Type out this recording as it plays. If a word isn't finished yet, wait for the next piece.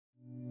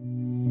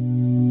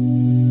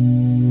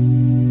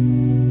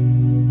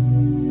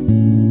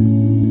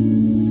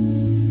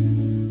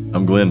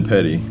Lynn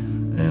Petty,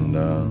 and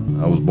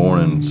I was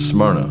born in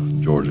Smyrna,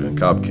 Georgia, in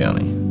Cobb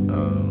County.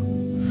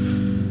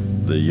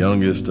 The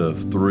youngest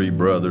of 3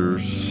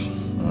 brothers,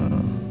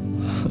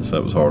 so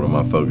that was hard on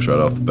my folks right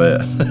off the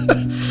bat.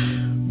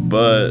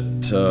 But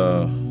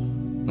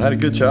I had a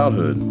good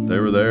childhood. They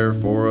were there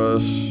for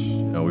us.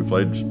 You know, we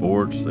played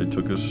sports. They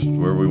took us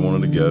where we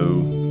wanted to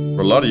go.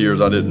 For a lot of years,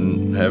 I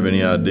didn't have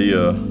any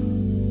idea,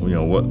 you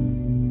know, what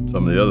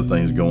some of the other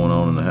things going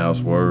on in the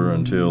house were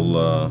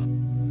until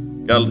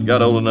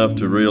got old enough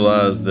to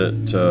realize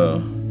that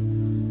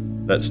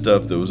that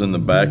stuff that was in the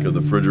back of the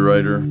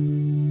refrigerator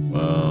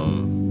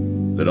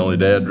that only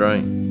Dad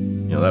drank,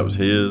 you know, that was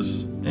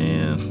his.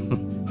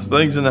 And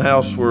things in the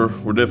house were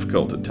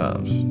difficult at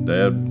times.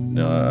 Dad, you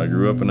know, I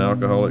grew up in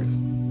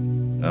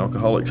an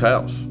alcoholic's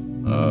house.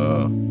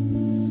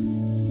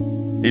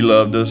 He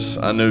loved us.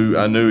 I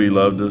knew he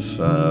loved us.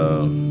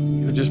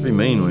 He would just be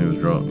mean when he was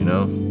drunk, you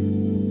know.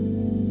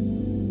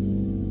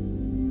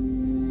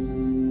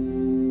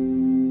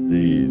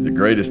 The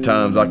greatest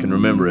times I can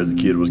remember as a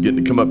kid was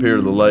getting to come up here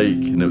to the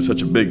lake, and it was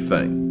such a big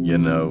thing, you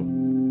know.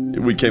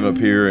 We came up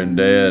here, and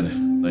Dad,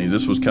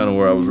 this was kind of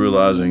where I was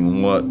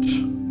realizing what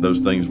those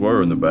things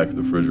were in the back of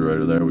the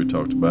refrigerator there we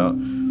talked about.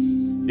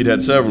 He'd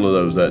had several of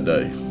those that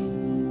day.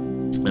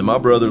 And my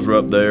brothers were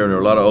up there, and there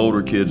were a lot of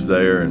older kids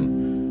there,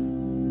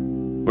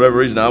 and for whatever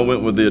reason, I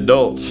went with the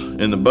adults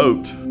in the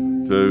boat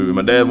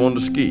my dad wanted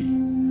to ski.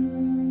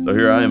 So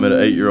here I am at an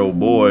 8-year-old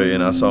boy,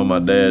 and I saw my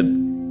dad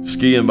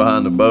skiing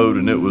behind the boat,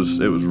 and it was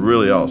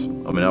really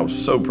awesome. I mean, I was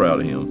so proud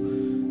of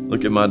him.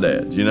 Look at my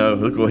dad, you know,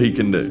 look what he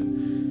can do.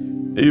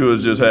 He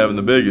was just having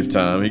the biggest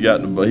time. He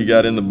got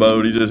in the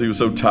boat. He was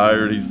so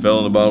tired. He fell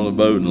in the bottom of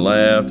the boat and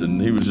laughed,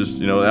 and he was just,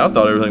 you know, I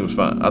thought everything was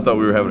fine. I thought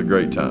we were having a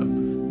great time.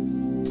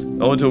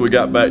 Only until we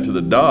got back to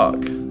the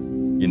dock,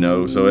 you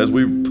know. So as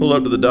we pull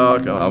up to the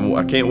dock,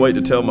 I can't wait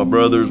to tell my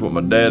brothers what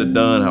my dad had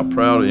done, how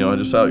proud, you know,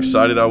 just how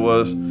excited I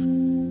was.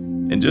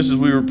 And just as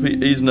we were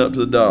easing up to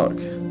the dock,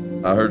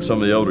 I heard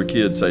some of the older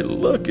kids say,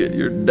 "Look at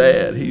your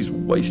dad, he's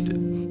wasted.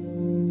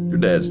 Your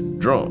dad's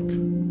drunk."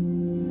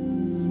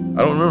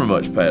 I don't remember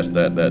much past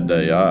that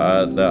day.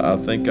 I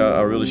think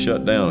I really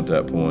shut down at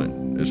that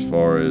point as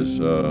far as,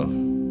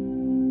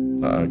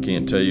 I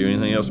can't tell you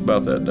anything else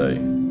about that day.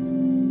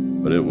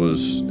 But it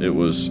was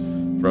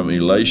from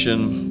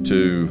elation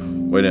to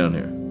way down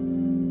here.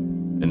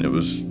 And it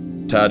was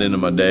tied into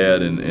my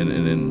dad, and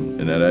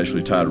that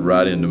actually tied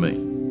right into me.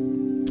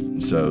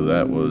 And so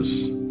that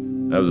was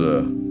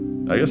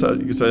I guess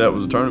you could say that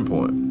was a turning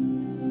point.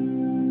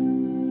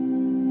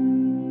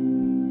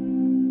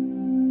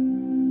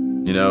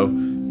 You know,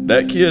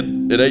 that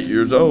kid at 8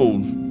 years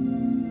old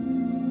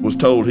was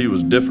told he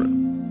was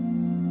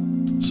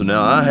different. So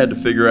now I had to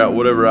figure out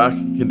whatever I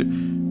can do,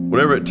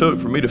 whatever it took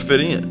for me to fit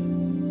in.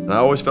 And I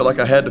always felt like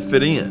I had to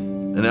fit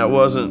in, and I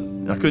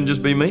couldn't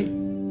just be me.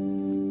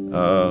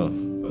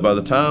 By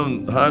the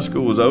time high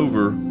school was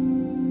over,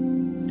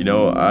 you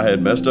know, I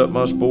had messed up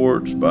my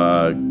sports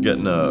by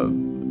getting a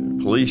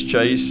police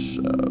chase,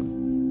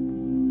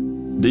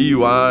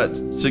 DUI at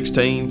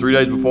 16, 3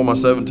 days before my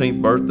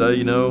 17th birthday,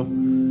 you know.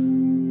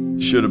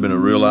 Should have been a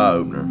real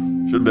eye-opener.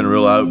 Should have been a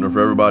real eye-opener for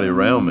everybody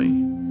around me.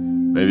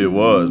 Maybe it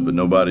was, but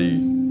nobody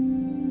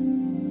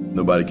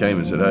came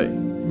and said, "Hey,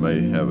 you may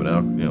have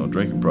a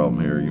drinking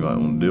problem here. You might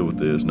want to deal with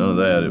this." None of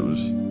that. It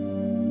was,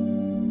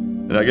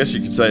 and I guess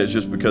you could say it's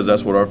just because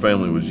that's what our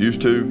family was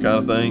used to, kind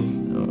of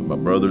thing. My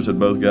brothers had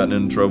both gotten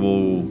in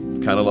trouble,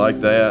 kind of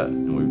like that,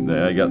 and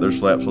they got their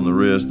slaps on the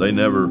wrist. They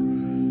never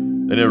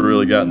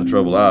really got in the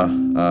trouble I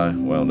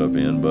wound up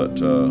in, but.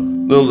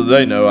 Little did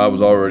they know I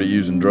was already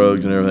using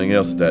drugs and everything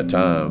else at that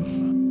time.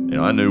 You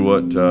know, I knew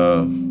what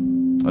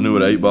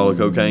 8 ball of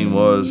cocaine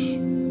was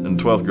in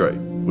 12th grade,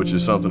 which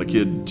is something a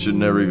kid should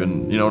never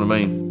even, you know what I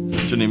mean?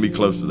 Shouldn't even be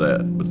close to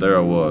that, but there I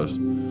was.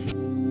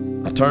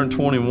 I turned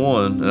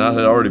 21, and I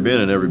had already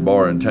been in every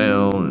bar in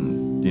town,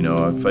 and, you know,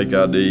 I fake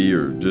ID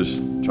or just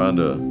trying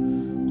to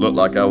look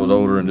like I was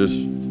older and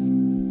just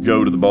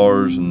go to the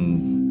bars,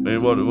 and it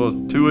was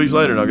 2 weeks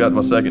later, and I got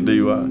my second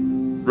DUI,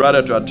 right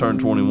after I turned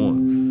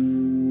 21.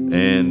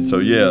 And so,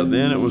 yeah,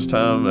 then it was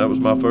time. That was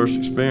my first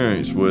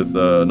experience with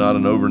not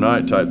an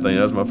overnight type thing.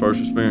 That was my first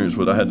experience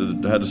with I had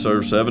to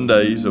serve 7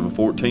 days of a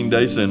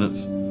 14-day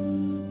sentence.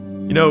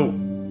 You know,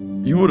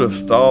 you would have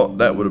thought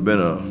that would have been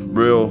a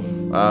real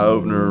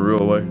eye-opener in a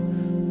real way.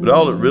 But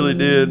all it really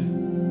did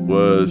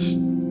was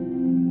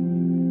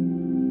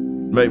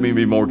make me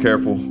be more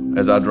careful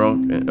as I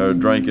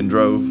drank and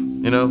drove,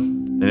 you know?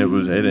 And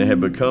it had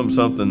become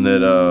something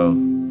that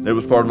it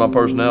was part of my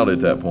personality at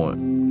that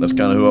point. That's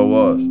kind of who I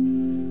was.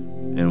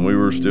 And we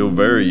were still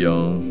very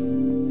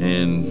young,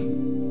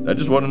 and that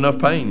just wasn't enough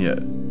pain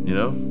yet, you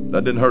know?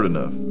 That didn't hurt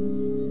enough.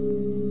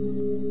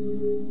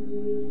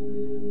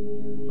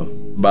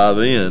 By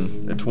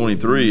then, at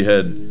 23,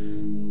 had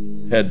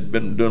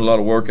been doing a lot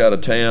of work out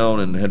of town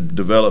and had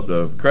developed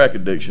a crack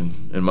addiction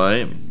in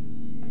Miami.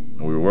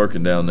 We were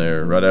working down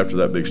there right after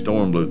that big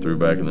storm blew through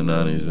back in the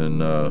 90s,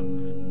 and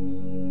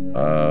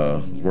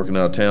was working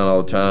out of town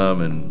all the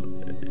time, and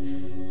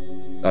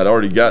I'd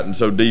already gotten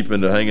so deep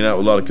into hanging out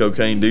with a lot of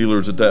cocaine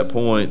dealers at that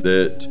point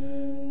that,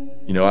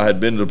 you know, I had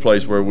been to the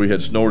place where we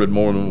had snorted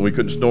more than we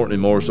couldn't snort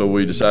anymore, so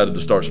we decided to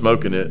start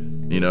smoking it,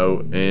 you know,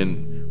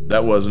 and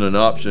that wasn't an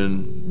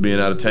option being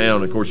out of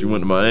town. Of course, you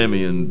went to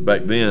Miami, and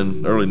back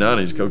then, early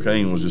 90s,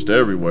 cocaine was just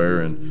everywhere,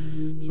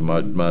 and so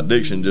my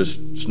addiction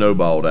just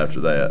snowballed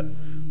after that.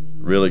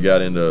 Really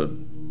got into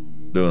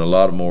doing a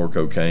lot more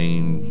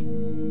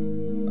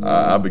cocaine.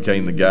 I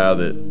became the guy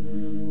that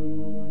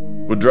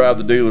would drive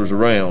the dealers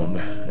around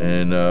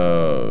and,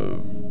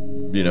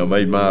 you know,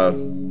 made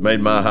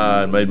my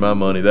high and made my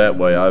money that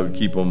way. I would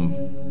keep them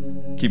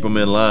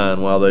in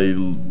line while they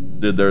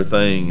did their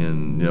thing,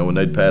 and, you know, when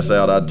they'd pass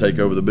out, I'd take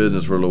over the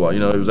business for a little while. You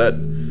know, it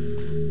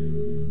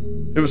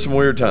was some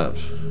weird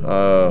times.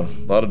 A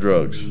lot of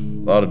drugs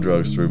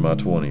through my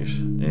 20s,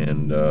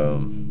 and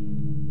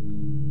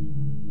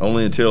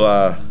only until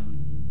I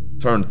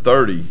turned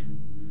 30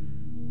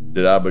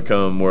 did I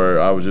become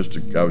where I was a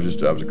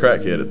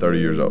crackhead at 30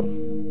 years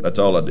old. That's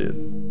all I did.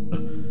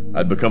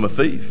 I'd become a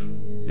thief.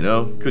 You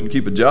know, couldn't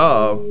keep a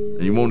job,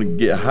 and you wanted to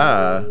get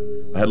high.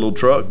 I had a little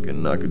truck,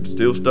 and I could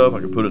steal stuff. I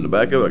could put it in the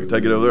back of it. I could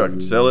take it over there. I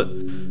could sell it.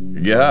 I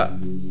could get high,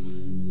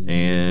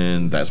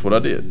 and that's what I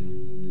did.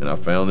 And I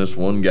found this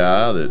one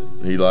guy that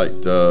he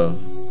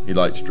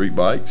liked street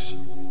bikes.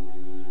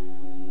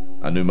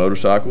 I knew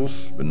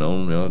motorcycles. Been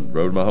known, you know,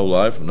 rode my whole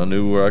life, and I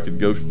knew where I could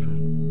go. A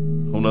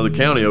whole nother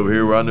county over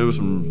here where I knew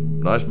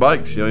some nice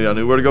bikes. You know, I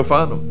knew where to go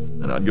find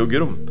them, and I'd go get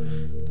them,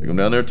 take them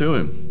down there to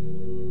him.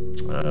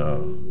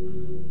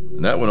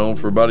 And that went on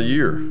for about a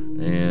year,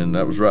 and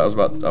that was right.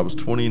 I was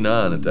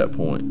 29 at that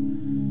point,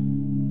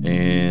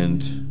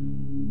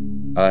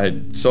 and I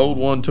had sold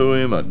one to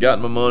him. I'd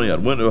gotten my money. I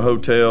went to a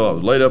hotel. I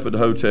was laid up at the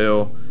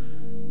hotel,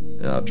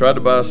 and I tried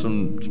to buy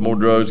some more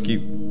drugs, keep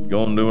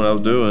going and doing what I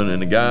was doing.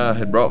 And the guy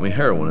had brought me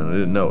heroin, and I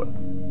didn't know it.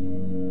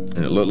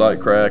 And it looked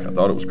like crack. I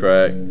thought it was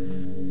crack.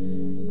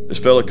 This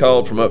fella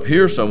called from up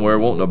here somewhere,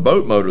 wanting a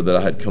boat motor that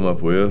I had come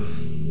up with.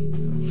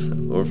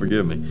 Lord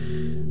forgive me.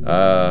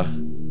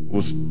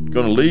 Was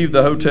going to leave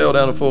the hotel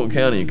down in Fulton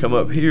County and come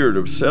up here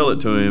to sell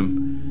it to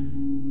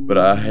him, but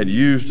I had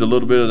used a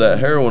little bit of that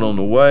heroin on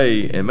the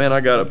way, and man, I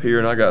got up here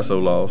and I got so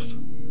lost.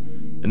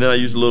 And then I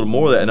used a little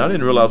more of that, and I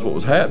didn't realize what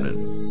was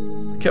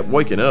happening. I kept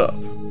waking up.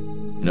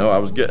 You know,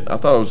 I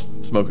thought I was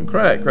smoking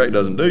crack. Crack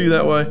doesn't do you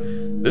that way.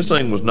 This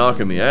thing was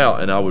knocking me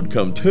out, and I would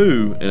come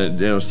to,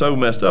 and it was so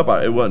messed up.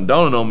 It wasn't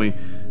dawning on me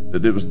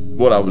that it was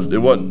what I was. It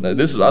wasn't. I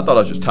thought I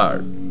was just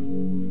tired,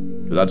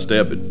 because I'd stay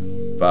up at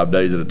 5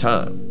 days at a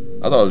time.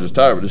 I thought I was just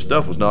tired, but this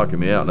stuff was knocking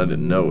me out, and I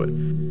didn't know it.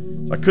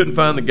 So I couldn't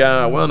find the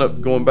guy. I wound up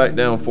going back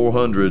down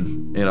 400,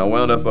 and I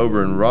wound up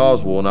over in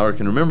Roswell, and I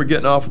can remember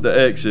getting off at the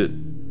exit.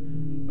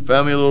 I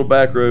found me a little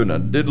back road, and I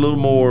did a little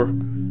more,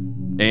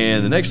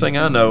 and the next thing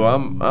I know,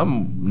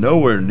 I'm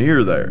nowhere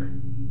near there.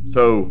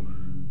 So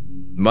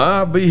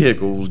my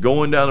vehicle was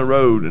going down the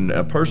road, and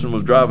a person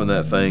was driving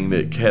that thing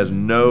that has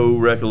no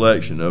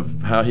recollection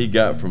of how he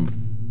got from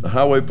the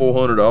Highway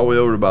 400 all the way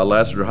over to by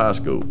Lassiter High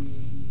School.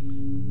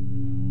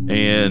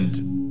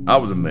 And I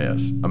was a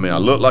mess. I mean, I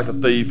looked like a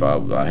thief.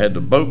 I had the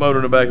boat motor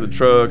in the back of the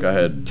truck. I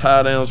had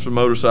tie downs for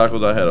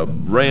motorcycles. I had a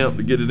ramp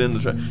to get it in the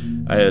truck.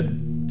 I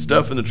had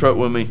stuff in the truck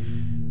with me.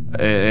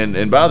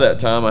 And by that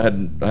time, I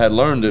had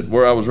learned that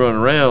where I was running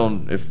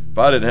around, if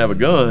I didn't have a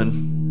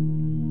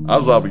gun, I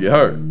was liable to get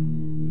hurt.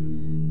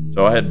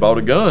 So I had bought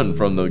a gun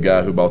from the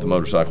guy who bought the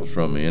motorcycles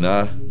from me, and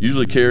I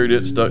usually carried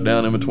it stuck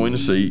down in between the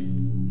seat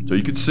so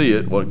you could see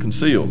it, wasn't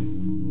concealed.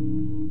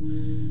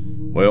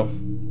 Well,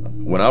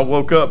 when I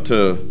woke up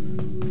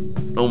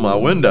on my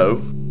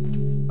window,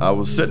 I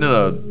was sitting in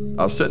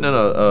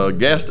a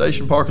gas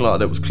station parking lot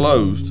that was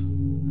closed,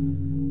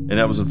 and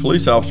that was a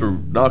police officer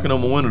knocking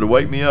on my window to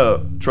wake me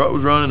up. Truck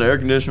was running, the air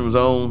conditioning was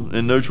on,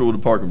 in neutral with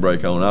the parking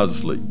brake on. I was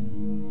asleep.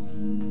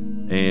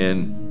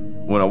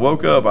 And when I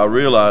woke up, I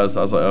realized,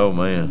 I was like, oh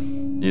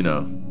man, you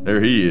know, there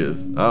he is.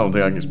 I don't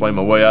think I can explain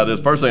my way out of this.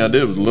 First thing I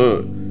did was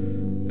look,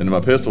 and my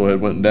pistol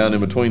had went down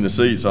in between the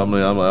seats. So I'm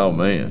like, oh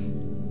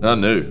man, I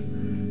knew.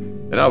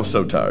 And I was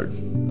so tired.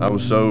 I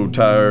was so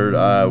tired.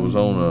 I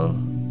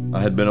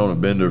had been on a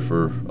bender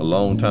for a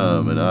long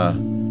time, and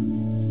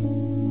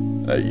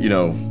you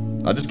know,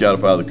 I just got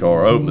up out of the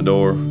car, opened the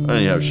door. I didn't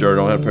even have a shirt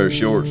on. I had a pair of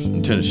shorts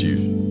and tennis shoes.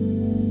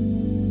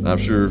 I'm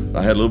sure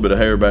I had a little bit of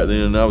hair back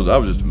then, and I was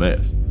just a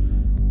mess.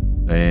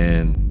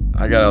 And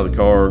I got out of the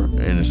car,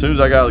 and as soon as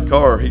I got out of the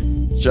car, he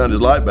shined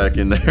his light back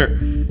in there,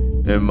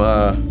 and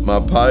my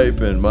pipe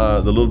and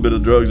the little bit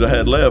of drugs I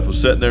had left was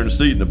sitting there in the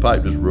seat, and the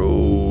pipe just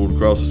rolled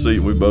across the seat,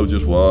 and we both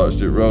just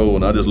watched it roll.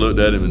 And I just looked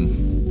at him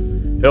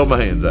and held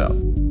my hands out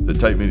to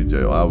take me to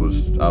jail. I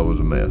was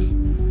a mess.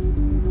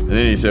 And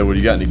then he said, well,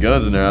 you got any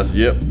guns in there? I said,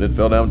 yep, it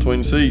fell down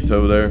between the seats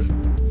over there.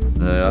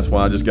 That's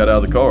why I just got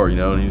out of the car, you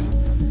know. And he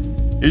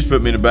just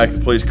put me in the back of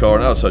the police car,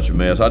 and I was such a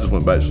mess. I just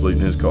went back to sleep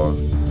in his car.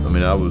 I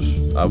mean, it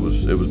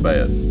was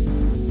bad.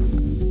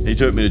 He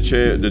took me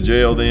to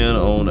jail then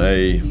on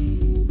a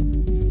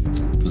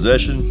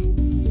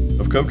possession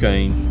of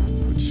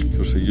cocaine, which of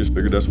course he just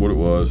figured that's what it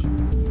was.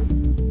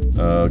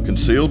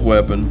 Concealed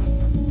weapon,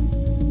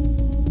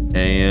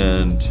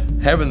 And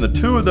having the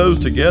two of those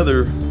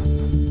together,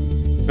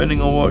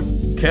 depending on what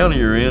county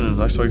you're in, and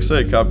like I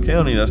said, Cobb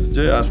County, that's the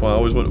jail. That's why I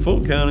always went to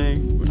Fulton County.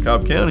 With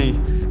Cobb County,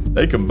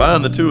 they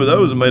combined the two of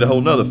those and made a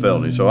whole nother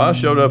felony. So I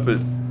showed up at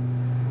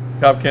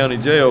Cobb County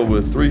Jail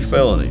with 3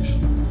 felonies.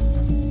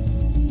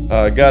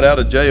 I got out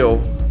of jail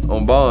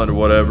on bond or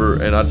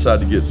whatever, and I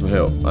decided to get some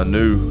help. I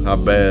knew how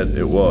bad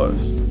it was.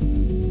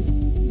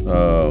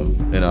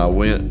 And I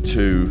went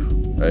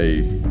to a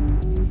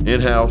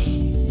in-house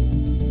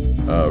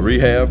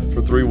rehab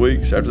for 3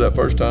 weeks after that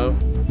first time.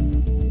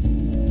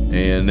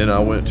 And then I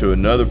went to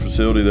another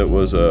facility that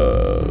was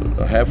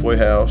a halfway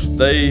house.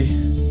 They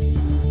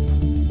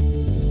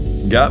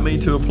got me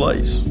to a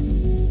place.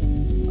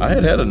 I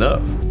had had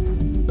enough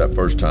that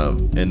first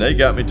time, and they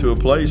got me to a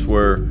place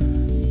where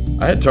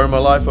I had turned my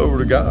life over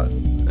to God,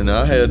 and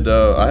I had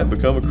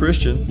become a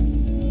Christian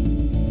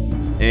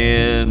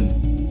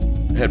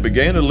and had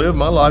began to live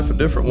my life a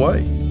different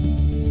way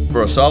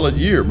for a solid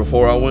year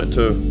before I went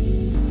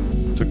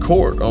to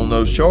court on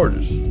those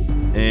charges.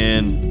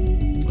 And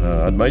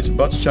I'd made some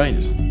bunch of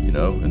changes, you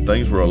know, and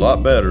things were a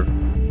lot better.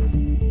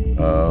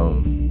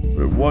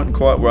 But it wasn't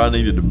quite where I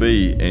needed to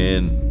be,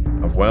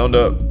 and I wound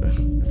up,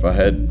 if I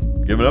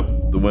had given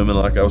up the women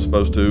like I was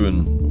supposed to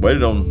and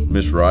waited on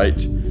Miss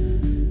Right,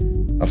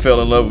 I fell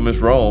in love with Miss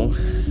Wrong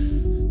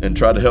and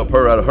tried to help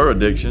her out of her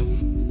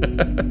addiction.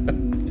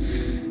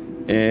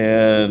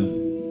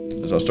 And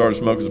as I started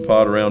smoking the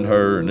pot around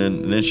her, and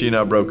then she and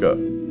I broke up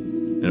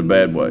in a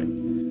bad way.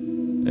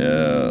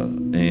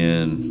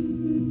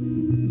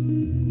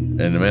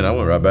 And man, I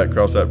went right back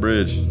across that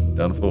bridge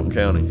down to Fulton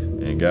County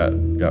and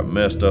got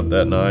messed up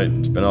that night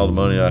and spent all the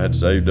money I had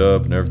saved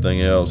up and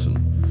everything else, and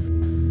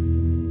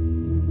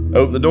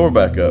opened the door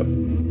back up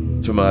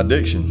to my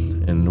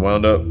addiction and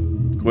wound up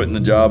quitting the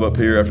job up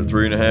here after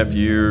 3.5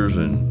 years.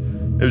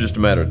 And it was just a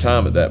matter of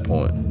time at that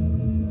point.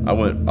 I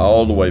went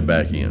all the way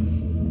back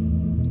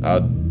in. I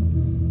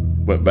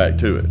went back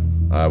to it.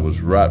 I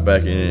was right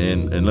back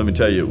in, and let me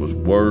tell you, it was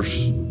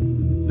worse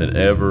than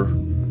ever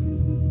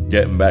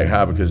getting back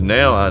high, because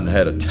now I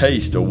had a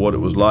taste of what it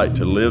was like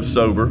to live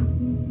sober,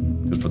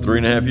 because for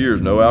 3.5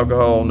 years, no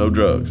alcohol, no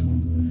drugs.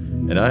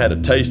 And I had a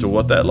taste of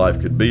what that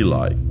life could be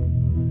like.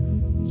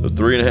 So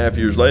 3.5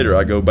 years later,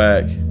 I go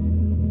back,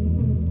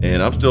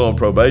 and I'm still on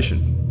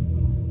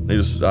probation. I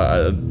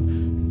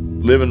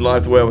living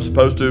life the way I was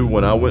supposed to.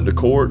 When I went to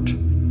court,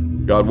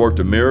 God worked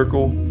a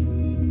miracle,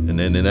 and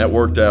then that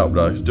worked out.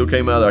 But I still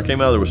came out. I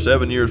came out there with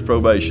 7 years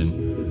probation,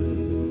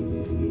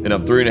 and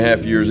I'm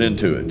 3.5 years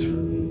into it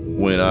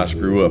when I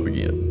screw up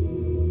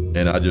again,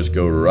 and I just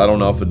go right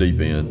on off the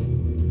deep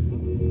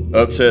end,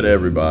 upset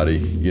everybody.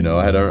 You know,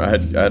 I had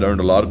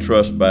earned a lot of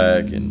trust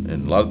back, and a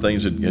lot of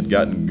things had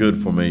gotten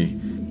good for me,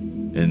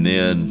 and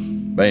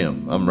then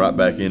bam, I'm right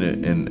back in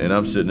it, and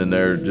I'm sitting in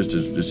there just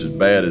as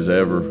bad as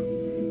ever.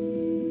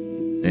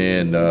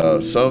 And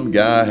some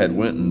guy had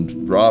went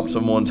and robbed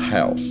someone's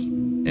house,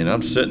 and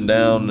I'm sitting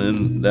down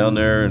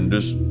there, and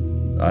just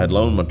I had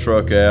loaned my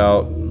truck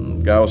out,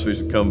 and the guy was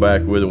supposed to come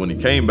back with it. When he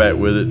came back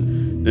with it,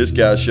 this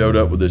guy showed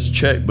up with this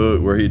checkbook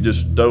where he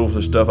just stole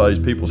the stuff out of these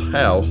people's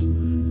house.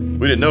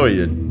 We didn't know he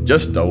had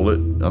just stole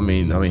it. I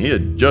mean, he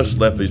had just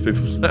left these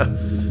people's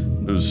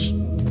house.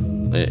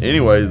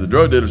 Anyway, the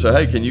drug dealer said,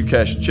 "Hey, can you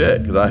cash a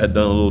check?" Because I had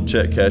done a little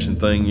check cashing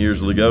thing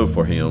years ago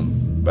for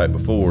him back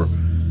before.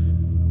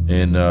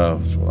 And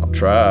so I'll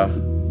try.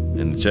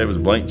 And the check was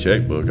a blank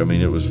checkbook. I mean,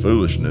 it was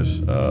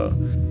foolishness.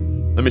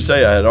 Let me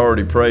say, I had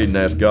already prayed and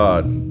asked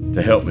God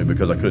to help me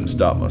because I couldn't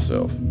stop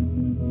myself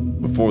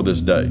before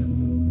this day.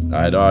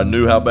 I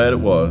knew how bad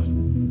it was.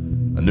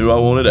 I knew I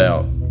wanted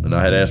out, and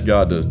I had asked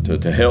God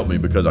to help me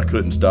because I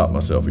couldn't stop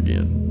myself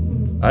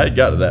again. I had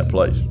got to that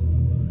place.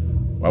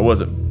 I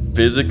wasn't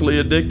physically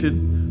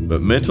addicted,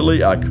 but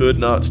mentally I could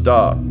not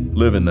stop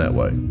living that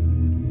way.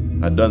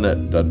 I'd done that.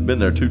 I'd been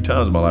there 2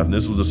 times in my life, and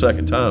this was the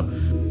 2nd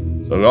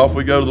time. So off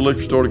we go to the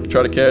liquor store to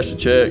try to cash the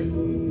check.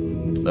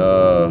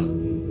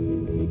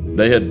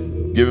 They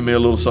had given me a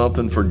little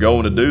something for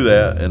going to do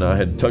that, and I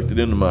had tucked it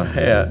into my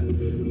hat.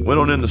 Went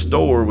on in the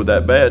store with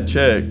that bad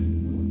check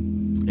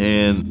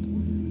and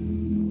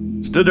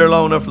stood there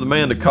long enough for the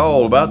man to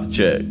call about the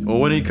check. Well,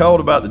 when he called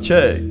about the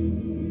check,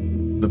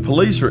 the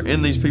police were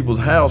in these people's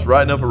house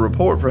writing up a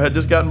report for had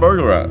just gotten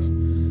burglarized.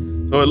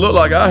 So it looked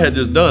like I had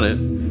just done it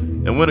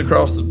and went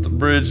across the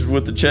bridge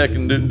with the check,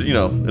 and didn't, you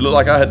know, it looked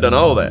like I had done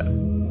all that.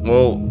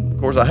 Well, of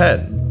course I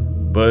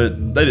hadn't,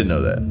 but they didn't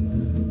know that.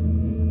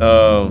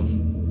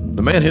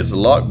 The man hits the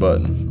lock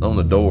button on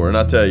the door, and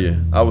I tell you,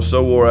 I was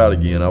so wore out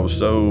again. I was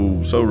so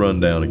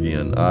run down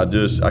again. I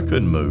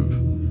couldn't move.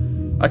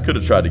 I could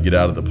have tried to get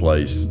out of the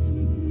place,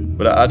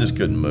 but I just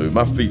couldn't move.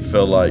 My feet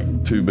felt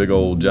like 2 big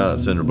old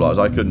giant cinder blocks.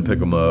 I couldn't pick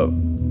them up.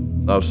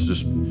 I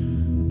just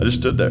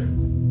stood there.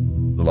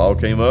 The law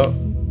came up,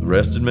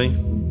 arrested me.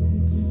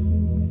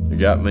 It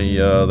got me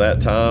that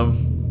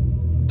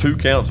time 2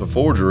 counts of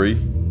forgery.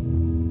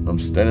 I'm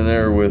standing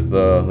there with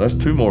that's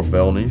 2 more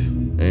felonies,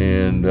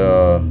 and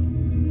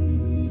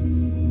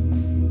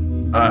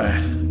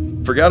I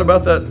forgot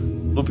about that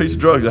little piece of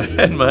drugs I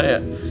had in my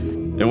hat.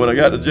 And when I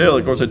got to jail,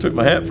 of course, they took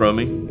my hat from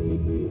me,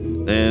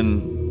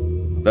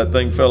 and that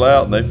thing fell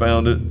out, and they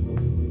found it,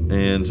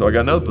 and so I got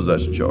another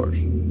possession charge.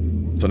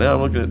 So now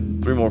I'm looking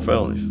at 3 more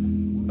felonies.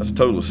 That's a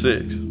total of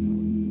 6.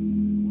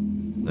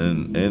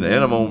 And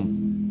I'm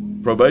on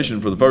probation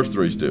for the first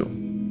 3 still.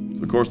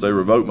 So of course they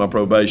revoked my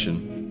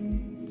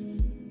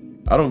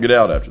probation. I don't get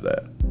out after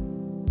that.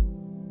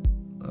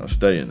 I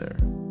stay in there.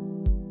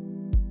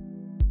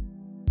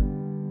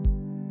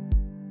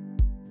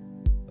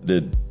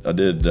 I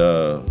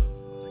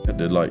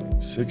did like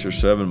 6 or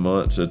 7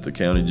 months at the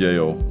county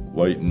jail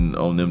waiting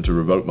on them to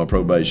revoke my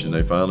probation.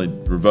 They finally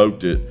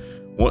revoked it.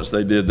 Once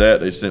they did that,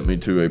 they sent me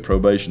to a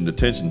probation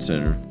detention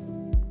center.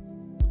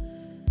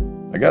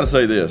 I gotta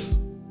say this,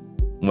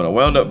 when I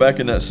wound up back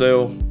in that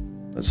cell,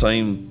 that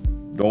same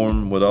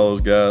dorm with all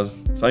those guys,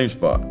 same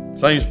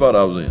spot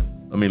I was in.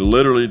 I mean,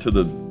 literally to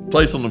the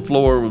place on the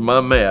floor with my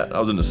mat, I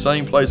was in the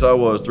same place I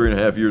was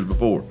 3.5 years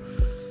before.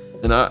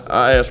 And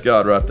I asked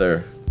God right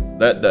there,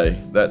 that day,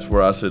 that's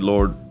where I said,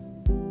 Lord,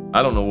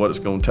 I don't know what it's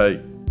gonna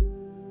take.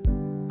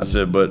 I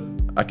said, but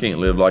I can't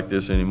live like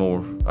this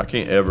anymore. I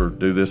can't ever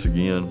do this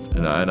again,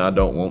 and I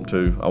don't want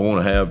to. I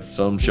want to have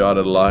some shot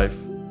at life,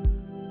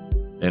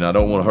 and I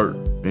don't want to hurt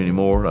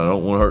anymore. I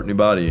don't want to hurt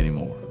anybody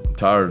anymore. I'm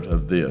tired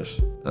of this.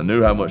 I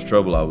knew how much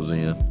trouble I was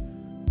in.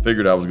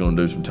 Figured I was going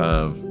to do some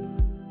time.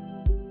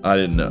 I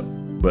didn't know,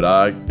 but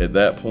I, at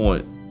that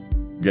point,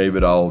 gave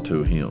it all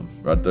to him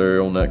right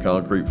there on that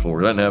concrete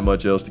floor. I didn't have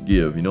much else to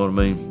give, you know what I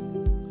mean?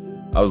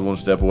 I was one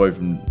step away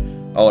from,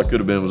 all I could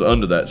have been was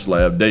under that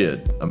slab,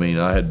 dead. I mean,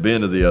 I had been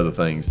to the other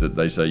things that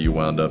they say you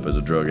wound up as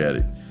a drug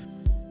addict.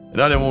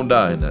 And I didn't want to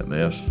die in that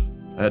mess.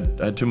 I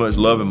had too much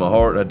love in my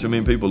heart. I had too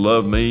many people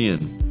love me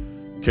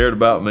and cared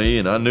about me,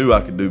 and I knew I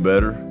could do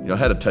better. You know, I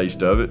had a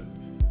taste of it.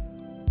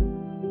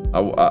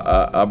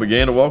 I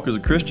began to walk as a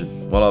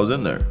Christian while I was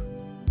in there.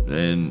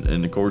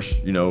 And of course,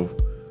 you know,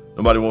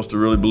 nobody wants to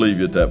really believe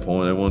you at that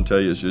point. They want to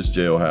tell you it's just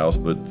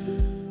jailhouse, but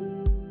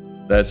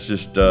that's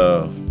just,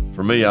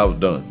 for me, I was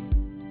done.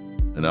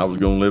 And I was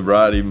going to live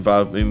right, even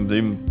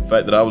the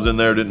fact that I was in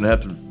there didn't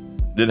have to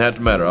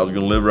matter. I was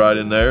going to live right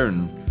in there,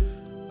 and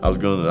I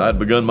had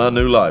begun my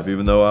new life,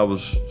 even though I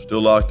was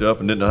still locked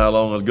up and didn't know how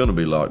long I was going to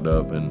be locked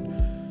up. And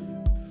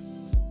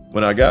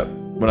when I got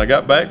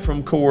back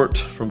from court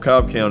from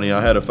Cobb County,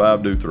 I had a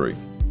 5-3.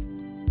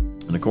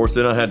 And of course,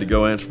 then I had to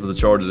go answer for the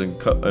charges in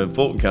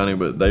Fulton County,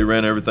 but they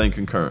ran everything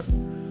concurrent,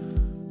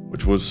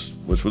 which was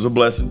a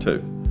blessing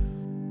too.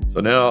 So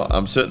now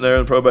I'm sitting there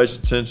in the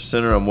probation detention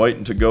center. I'm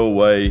waiting to go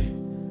away.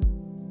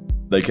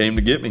 They came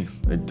to get me.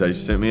 They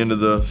sent me into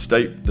the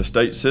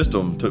state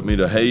system, took me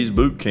to Hayes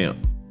Boot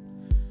Camp.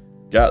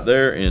 Got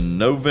there in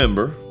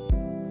November.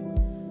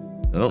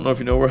 I don't know if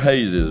you know where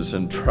Hayes is. It's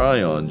in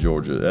Tryon,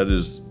 Georgia. That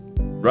is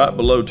right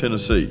below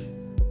Tennessee.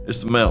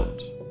 It's the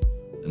mountains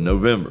in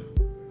November.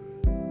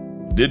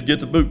 Did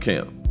get the boot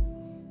camp.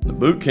 The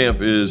boot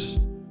camp is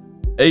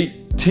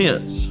 8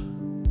 tents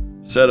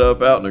set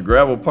up out in a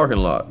gravel parking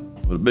lot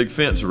with a big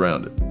fence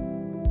around it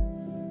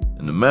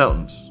in the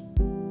mountains,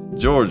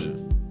 Georgia.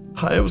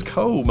 It was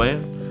cold,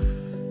 man.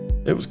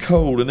 It was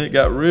cold, and it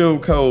got real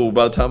cold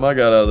by the time I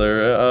got out of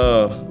there.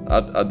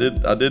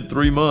 I did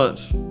 3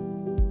 months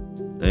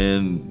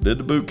and did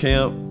the boot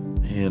camp,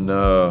 and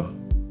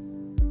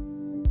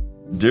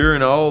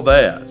during all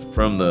that,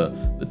 from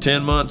the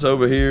 10 months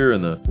over here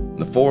and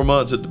the 4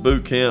 months at the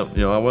boot camp,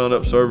 you know, I wound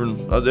up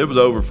serving. It was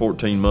over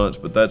 14 months,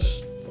 but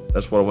that's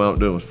what I wound up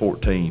doing was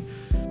 14.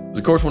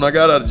 Of course, when I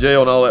got out of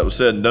jail and all that was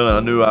said and done, I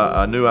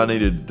knew I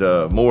needed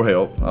more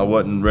help. I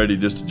wasn't ready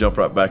just to jump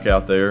right back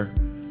out there.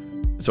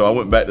 And so I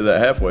went back to that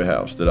halfway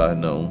house that I had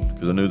known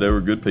because I knew they were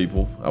good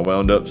people. I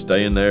wound up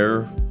staying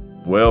there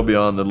well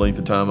beyond the length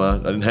of time I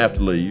didn't have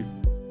to leave.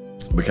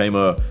 Became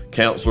a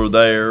counselor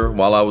there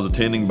while I was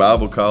attending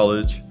Bible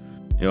college.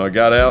 You know, I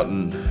got out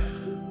in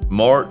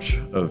March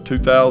of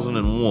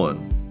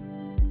 2001.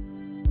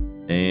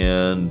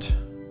 And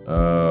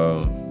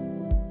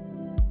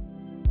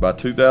by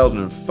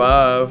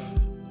 2005,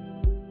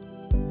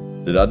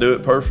 did I do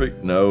it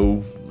perfect?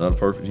 No, not a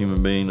perfect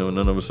human being. No,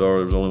 none of us are.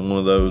 There was only one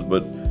of those,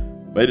 but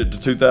made it to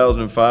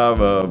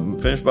 2005.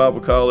 Finished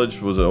Bible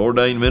college, was an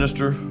ordained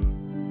minister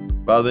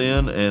by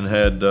then, and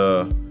had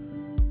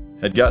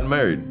gotten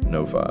married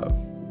in 05.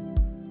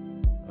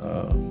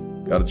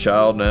 Got a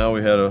child now.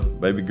 We had a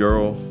baby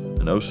girl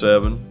in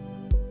 07.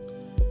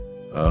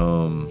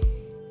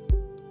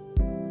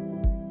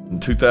 In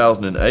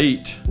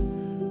 2008,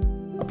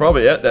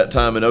 probably at that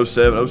time in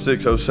 07,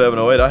 06, 07,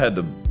 08,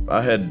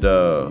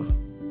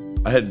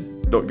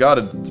 God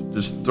had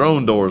just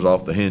thrown doors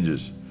off the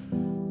hinges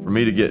for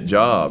me to get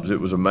jobs. It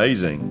was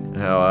amazing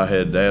how I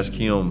had asked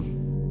him,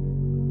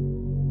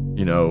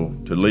 you know,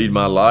 to lead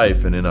my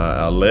life, and then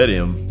I led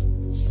him,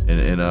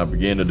 and I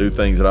began to do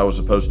things that I was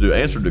supposed to do.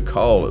 Answered the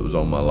call that was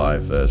on my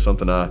life.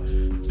 Something I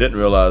didn't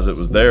realize it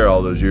was there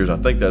all those years. I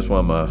think that's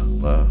why my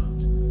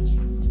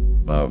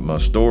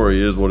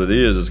story is what it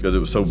is because it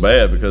was so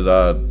bad, because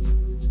I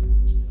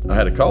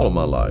had a call in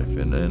my life,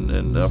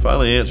 and I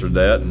finally answered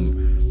that, and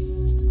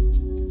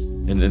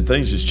And then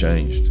things just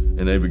changed,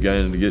 and they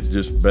began to get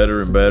just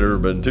better and better.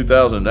 But in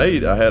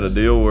 2008, I had a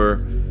deal where I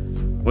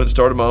went and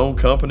started my own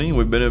company.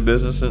 We've been in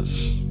business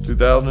since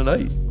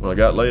 2008 when I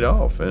got laid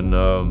off, and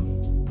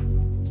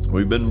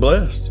we've been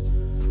blessed.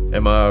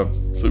 Am I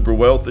super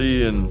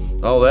wealthy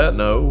and all that?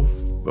 No,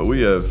 but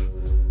we have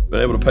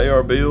been able to pay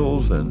our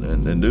bills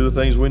and do the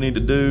things we need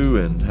to do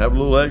and have a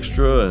little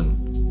extra,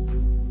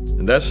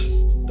 and that's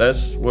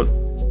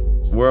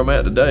where I'm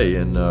at today.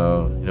 And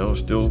you know,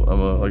 still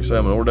like I say,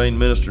 I'm an ordained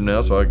minister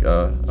now, so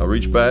I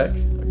reach back,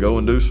 I go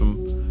and do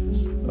some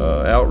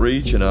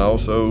outreach, and I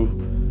also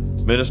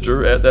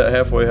minister at that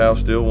halfway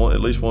house still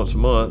at least once a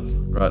month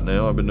right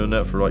now. I've been doing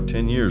that for like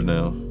 10 years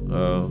now.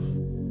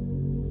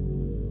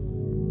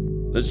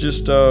 Let's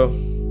just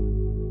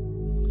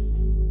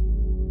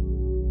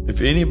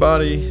if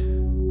anybody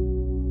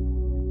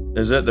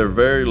is at their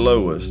very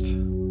lowest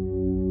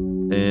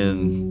and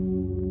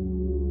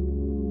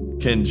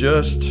can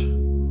just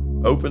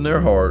open their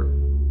heart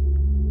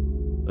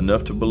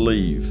enough to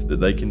believe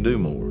that they can do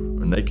more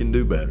and they can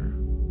do better,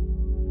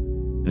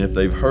 and if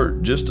they've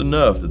hurt just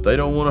enough that they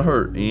don't want to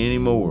hurt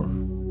anymore,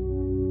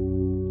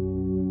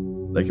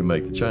 they can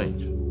make the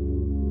change.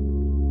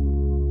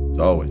 There's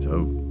always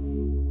hope.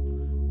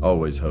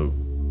 Always hope.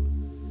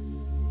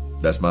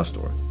 That's my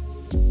story.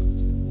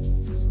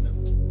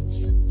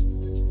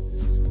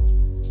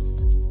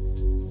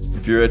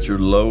 If you're at your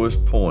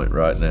lowest point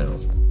right now,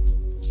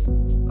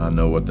 I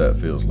know what that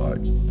feels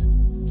like.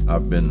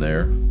 I've been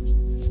there.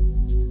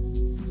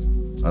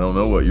 I don't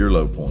know what your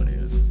low point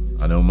is.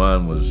 I know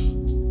mine was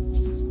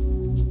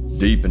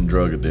deep in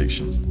drug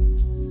addiction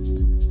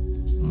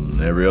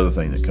and every other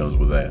thing that comes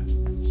with that.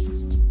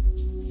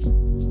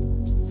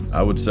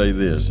 I would say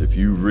this: if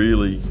you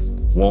really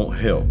want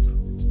help,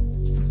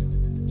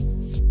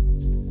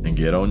 and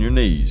get on your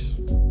knees,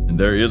 and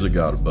there is a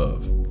God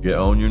above, get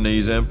on your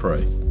knees and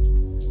pray,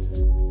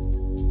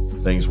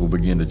 things will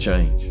begin to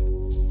change.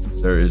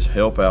 There is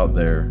help out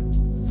there.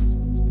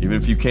 Even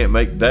if you can't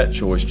make that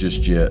choice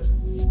just yet,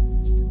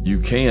 you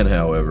can,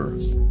 however,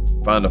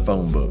 find a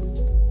phone book.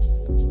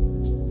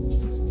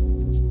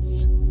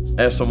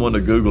 Ask someone to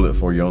Google it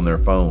for you on their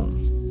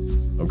phone,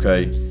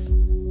 okay?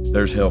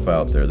 There's help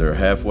out there. There are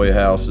halfway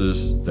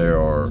houses. There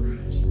are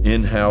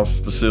in-house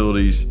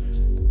facilities.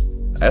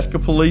 Ask a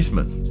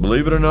policeman.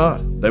 Believe it or not,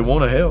 they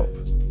want to help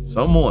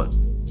someone.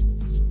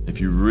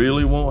 If you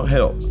really want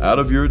help out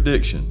of your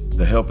addiction,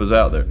 the help is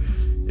out there.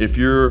 If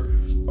you're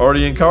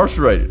already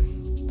incarcerated,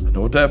 I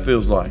know what that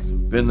feels like.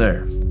 Been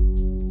there.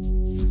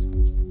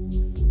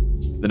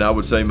 Then I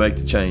would say make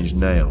the change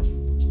now.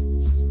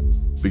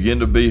 Begin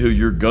to be who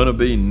you're gonna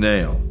be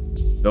now.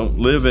 Don't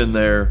live in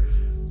there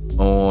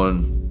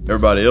on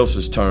everybody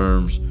else's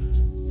terms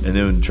and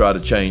then try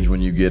to change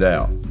when you get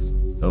out.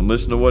 Don't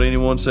listen to what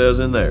anyone says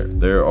in there.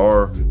 There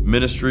are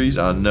ministries,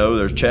 I know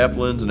there's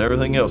chaplains and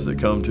everything else that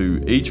come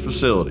to each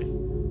facility.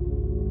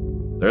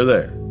 They're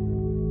there.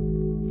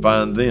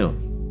 Find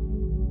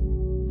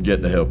them.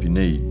 Get the help you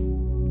need.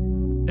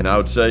 And I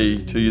would say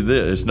to you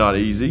this: it's not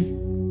easy,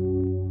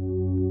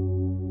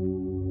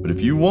 but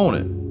if you want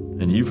it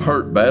and you've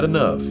hurt bad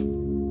enough,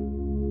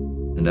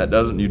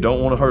 and you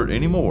don't want to hurt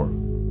anymore,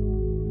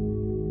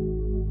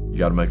 you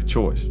got to make a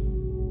choice.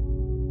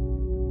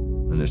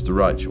 And it's the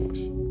right choice.